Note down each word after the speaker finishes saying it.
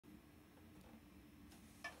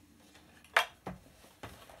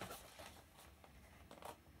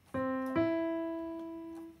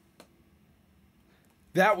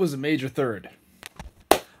That was a major third.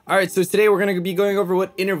 Alright, so today we're going to be going over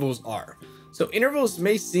what intervals are. So intervals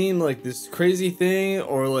may seem like this crazy thing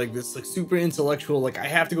or like this like super intellectual, like I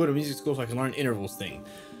have to go to music school so I can learn intervals thing.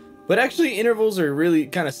 But actually intervals are really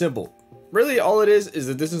kind of simple. Really all it is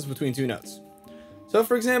the distance between two notes. So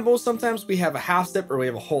for example, sometimes we have a half step or we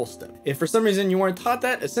have a whole step. If for some reason you weren't taught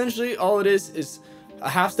that, essentially all it is a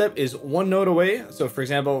half step is one note away. So for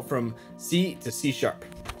example, from C to C sharp.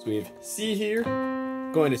 So we have C here,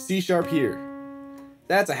 going to C sharp here.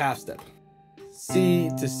 That's a half step. C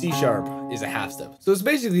to C sharp is a half step. So it's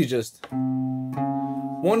basically just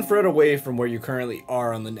one fret away from where you currently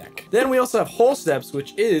are on the neck. Then we also have whole steps,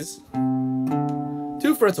 which is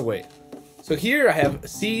 2 frets away. So here I have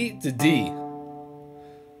C to D.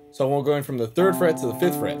 So we're going from the 3rd fret to the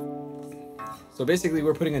 5th fret. So basically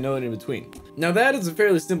we're putting a note in between. Now that is a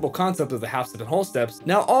fairly simple concept of the half step and whole steps.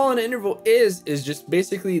 Now all an interval is just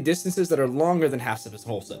basically distances that are longer than half steps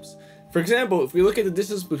and whole steps. For example, if we look at the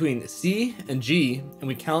distance between C and G and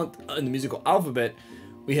we count in the musical alphabet,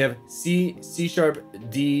 we have C, C sharp,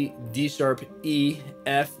 D, D sharp, E,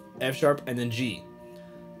 F, F sharp, and then G.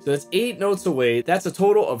 So that's 8 notes away. That's a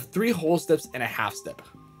total of 3 whole steps and a half step.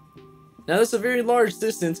 Now that's a very large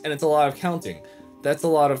distance and it's a lot of counting. That's a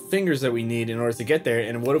lot of fingers that we need in order to get there.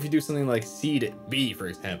 And what if we do something like C to B, for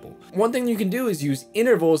example? One thing you can do is use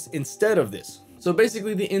intervals instead of this. So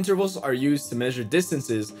basically the intervals are used to measure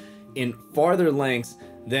distances in farther lengths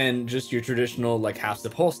than just your traditional like half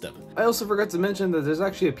step, whole step. I also forgot to mention that there's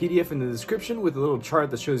actually a PDF in the description with a little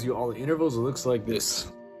chart that shows you all the intervals. It looks like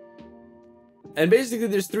this. And basically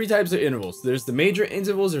there's 3 types of intervals. There's the major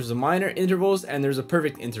intervals, there's the minor intervals, and there's the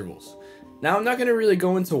perfect intervals. Now I'm not going to really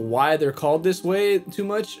go into why they're called this way too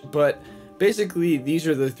much, but basically these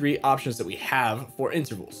are the 3 options that we have for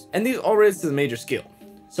intervals. And these all relate to the major scale.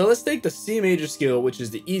 So let's take the C major scale, which is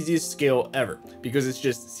the easiest scale ever, because it's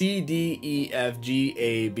just C, D, E, F, G,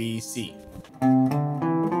 A, B, C.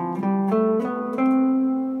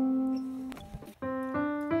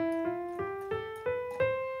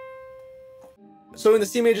 So in the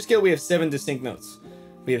C major scale, we have 7 distinct notes.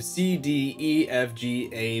 We have C, D, E, F, G,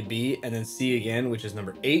 A, B, and then C again, which is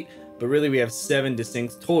number 8. But really we have 7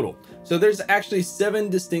 distinct total. So there's actually 7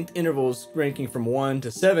 distinct intervals ranking from 1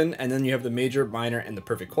 to 7, and then you have the major, minor, and the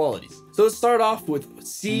perfect qualities. So let's start off with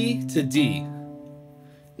C to D.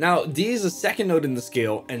 Now D is the 2nd note in the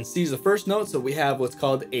scale, and C is the 1st note, so we have what's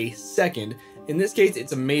called a second. In this case,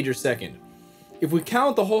 it's a major second. If we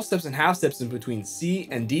count the whole steps and half steps in between C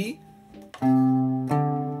and D,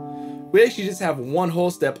 we actually just have 1 whole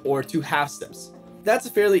step or 2 half steps. That's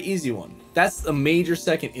a fairly easy one. That's a major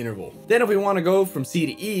second interval. Then if we want to go from C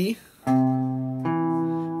to E,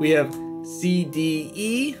 we have C, D,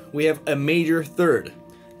 E, we have a major 3rd.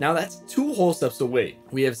 Now that's 2 whole steps away.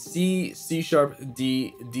 We have C, C sharp,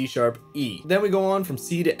 D, D sharp, E. Then we go on from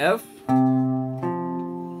C to F,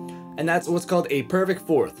 and that's what's called a perfect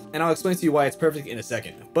 4th. And I'll explain to you why it's perfect in a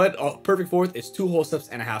second. But a perfect 4th is 2 whole steps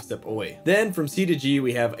and a half step away. Then from C to G,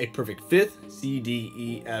 we have a perfect 5th, C, D,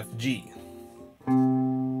 E, F, G.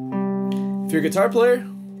 If you're a guitar player,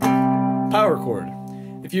 power chord.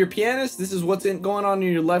 If you're a pianist, this is what's going on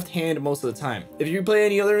in your left hand most of the time. If you play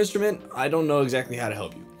any other instrument, I don't know exactly how to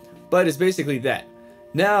help you. But it's basically that.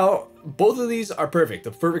 Now, both of these are perfect,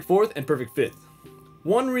 the perfect 4th and perfect 5th.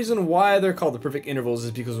 One reason why they're called the perfect intervals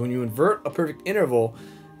is because when you invert a perfect interval,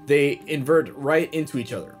 they invert right into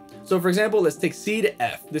each other. So for example, let's take C to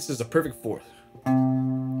F. This is a perfect 4th.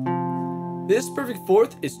 This perfect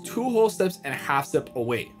 4th is 2 whole steps and a half step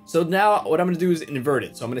away. So now what I'm going to do is invert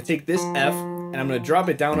it. So I'm going to take this F and I'm going to drop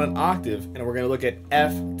it down an octave, and we're going to look at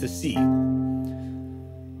F to C.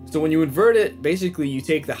 So when you invert it, basically you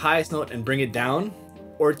take the highest note and bring it down,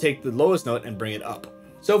 or take the lowest note and bring it up.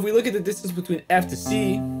 So if we look at the distance between F to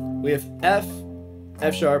C, we have F,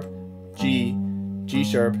 F sharp, G, G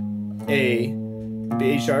sharp, A,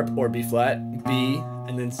 B sharp or B flat, B,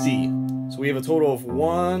 and then C. So we have a total of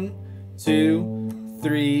 1, 2,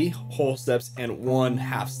 3 whole steps and 1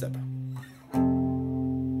 half step.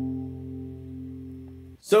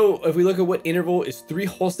 So if we look at what interval is 3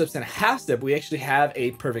 whole steps and a half step, we actually have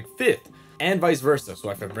a perfect 5th, and vice versa.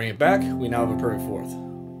 So if I bring it back, we now have a perfect 4th.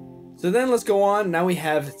 So then let's go on. Now we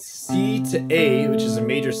have C to A, which is a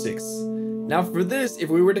major 6. Now for this, if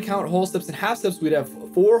we were to count whole steps and half steps, we'd have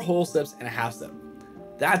 4 whole steps and a half step.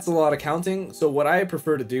 That's a lot of counting. So what I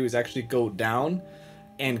prefer to do is actually go down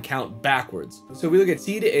and count backwards. So if we look at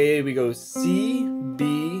C to A, we go C,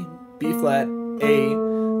 B, B flat, A.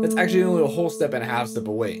 That's actually only a whole step and a half step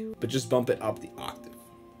away, but just bump it up the octave.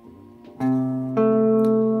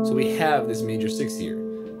 So we have this major 6 here.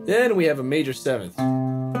 Then we have a major 7th.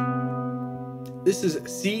 This is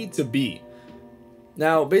C to B.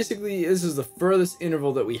 Now, basically, this is the furthest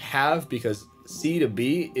interval that we have because C to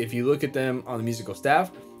B, if you look at them on the musical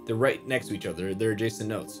staff, they're right next to each other. They're adjacent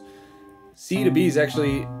notes. C to B is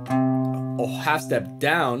actually a half step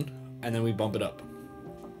down, and then we bump it up.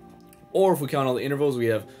 Or if we count all the intervals, we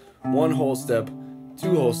have 1 whole step,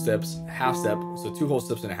 2 whole steps, half step, so 2 whole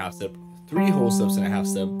steps and a half step, 3 whole steps and a half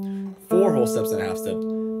step, 4 whole steps and a half step,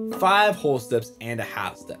 5 whole steps and a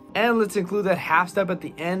half step. And let's include that half step at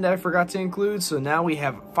the end I forgot to include. So now we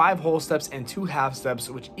have 5 whole steps and 2 half steps,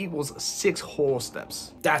 which equals 6 whole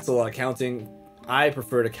steps. That's a lot of counting. I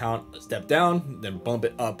prefer to count a step down, then bump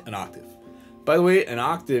it up an octave. By the way, an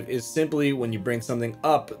octave is simply when you bring something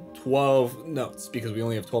up 12 notes, because we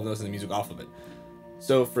only have 12 notes in the music alphabet.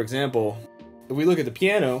 So for example, if we look at the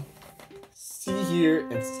piano, C here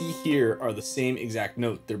and C here are the same exact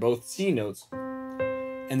note. They're both C notes,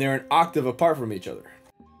 and they're an octave apart from each other.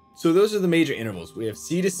 So those are the major intervals. We have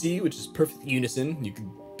C to C, which is perfect unison. You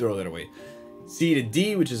can throw that away. C to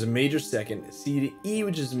D, which is a major second. C to E,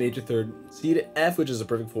 which is a major third. C to F, which is a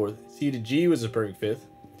perfect fourth. C to G, which is a perfect fifth.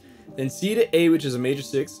 Then C to A, which is a major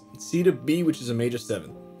sixth. C to B, which is a major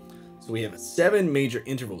seventh. So we have 7 major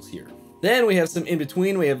intervals here. Then we have some in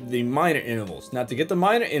between. We have the minor intervals. Now to get the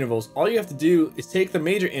minor intervals, all you have to do is take the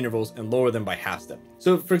major intervals and lower them by half step.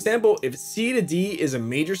 So for example, if C to D is a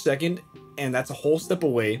major second and that's a whole step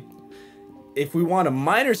away, if we want a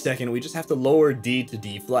minor second, we just have to lower D to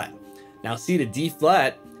D flat. Now C to D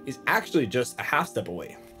flat is actually just a half step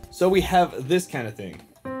away. So we have this kind of thing.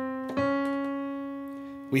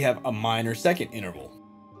 We have a minor second interval.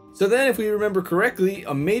 So then if we remember correctly,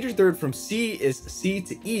 a major third from C is C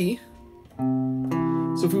to E.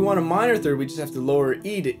 So if we want a minor third, we just have to lower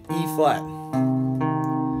E to E flat.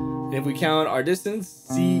 And if we count our distance,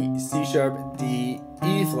 C, C sharp, D,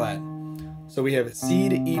 E flat. So we have C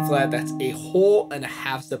to E flat, that's a whole and a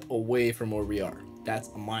half step away from where we are. That's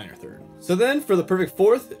a minor third. So then for the perfect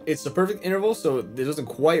fourth, it's a perfect interval, so it doesn't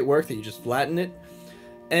quite work that you just flatten it.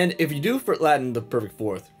 And if you do flatten the perfect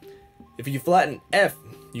fourth, if you flatten F,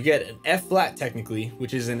 you get an F flat technically,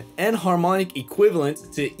 which is an enharmonic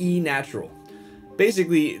equivalent to E natural.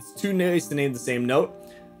 Basically, it's too nice to name the same note.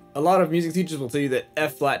 A lot of music teachers will tell you that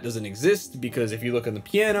F flat doesn't exist because if you look on the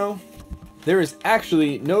piano, there is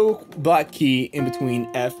actually no black key in between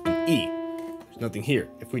F and E. There's nothing here.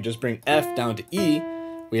 If we just bring F down to E,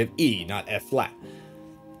 we have E, not F flat.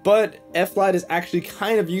 But F flat is actually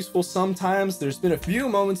kind of useful sometimes. There's been a few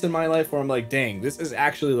moments in my life where I'm like, dang, this is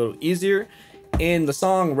actually a little easier. In the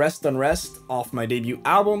song Rest Unrest off my debut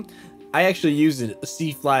album, I actually used a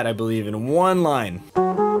C flat, I believe, in one line.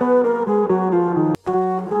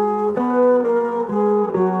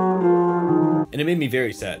 And it made me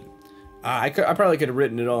very sad. I probably could have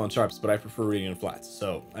written it all in sharps, but I prefer reading in flats.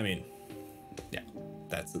 So, I mean, yeah,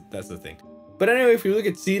 that's the thing. But anyway, if we look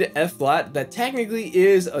at C to F flat, that technically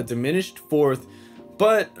is a diminished fourth,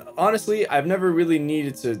 but honestly, I've never really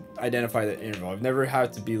needed to identify that interval. I've never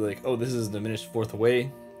had to be like, oh, this is a diminished fourth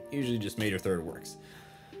away. Usually just major third works.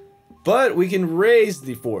 But we can raise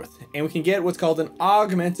the fourth, and we can get what's called an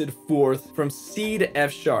augmented fourth from C to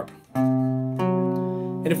F sharp.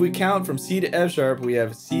 And if we count from C to F sharp, we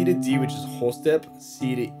have C to D, which is a whole step,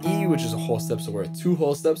 C to E, which is a whole step, so we're at 2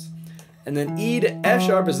 whole steps. And then E to F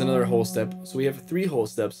sharp is another whole step, so we have 3 whole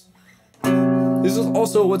steps. This is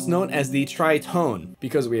also what's known as the tritone,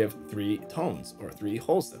 because we have 3 tones, or 3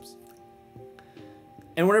 whole steps.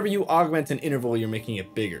 And whenever you augment an interval, you're making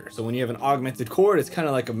it bigger. So when you have an augmented chord, it's kind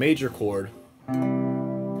of like a major chord,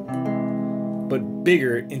 but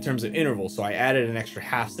bigger in terms of interval. So I added an extra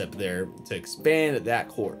half step there to expand that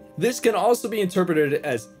chord. This can also be interpreted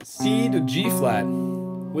as C to G flat,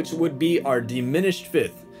 which would be our diminished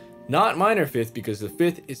fifth. Not minor fifth, because the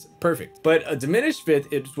fifth is perfect. But a diminished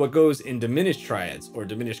fifth is what goes in diminished triads or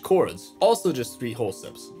diminished chords. Also just 3 whole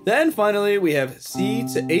steps. Then finally we have C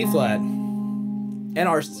to A flat. And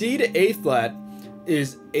our C to A flat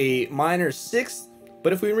is a minor sixth.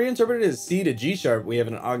 But if we reinterpret it as C to G sharp, we have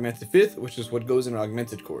an augmented fifth, which is what goes in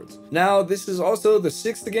augmented chords. Now this is also the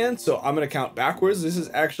sixth again, so I'm gonna count backwards. This is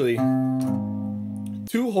actually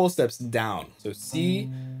 2 whole steps down. So C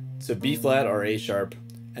to B flat or A sharp,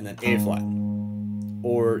 and then A flat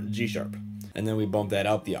or G sharp, and then we bump that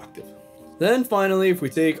out the octave. Then finally, if we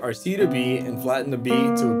take our C to B and flatten the B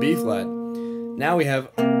to a B flat, now we have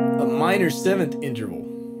a minor 7th interval.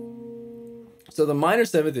 So the minor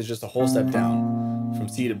 7th is just a whole step down from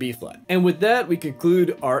C to B flat. And with that, we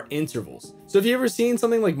conclude our intervals. So if you ever seen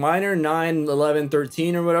something like minor 9, 11,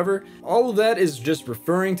 13 or whatever, all of that is just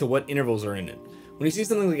referring to what intervals are in it. When you see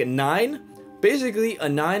something like a 9, basically a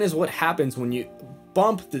 9 is what happens when you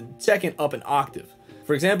bump the second up an octave.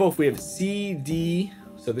 For example, if we have C, D,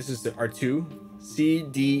 so this is our 2, C,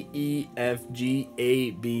 D, E, F, G,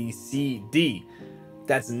 A, B, C, D.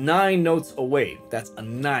 That's 9 notes away. That's a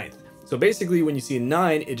ninth. So basically when you see a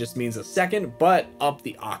 9, it just means a second, but up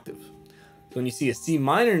the octave. So when you see a C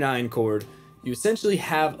minor 9 chord, you essentially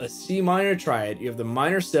have a C minor triad. You have the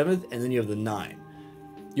minor 7th, and then you have the 9.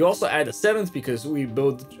 You also add the 7th because we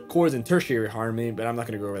build chords in tertiary harmony, but I'm not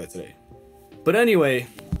going to go over that today. But anyway,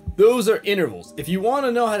 those are intervals. If you want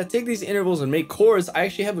to know how to take these intervals and make chords, I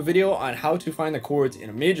actually have a video on how to find the chords in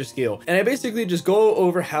a major scale. And I basically just go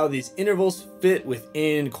over how these intervals fit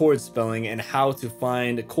within chord spelling and how to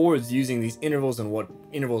find chords using these intervals and what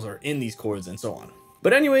intervals are in these chords and so on.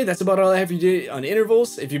 But anyway, that's about all I have for you on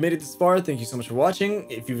intervals. If you made it this far, thank you so much for watching.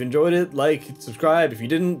 If you've enjoyed it, like, subscribe. If you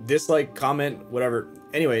didn't, dislike, comment, whatever.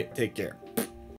 Anyway, take care.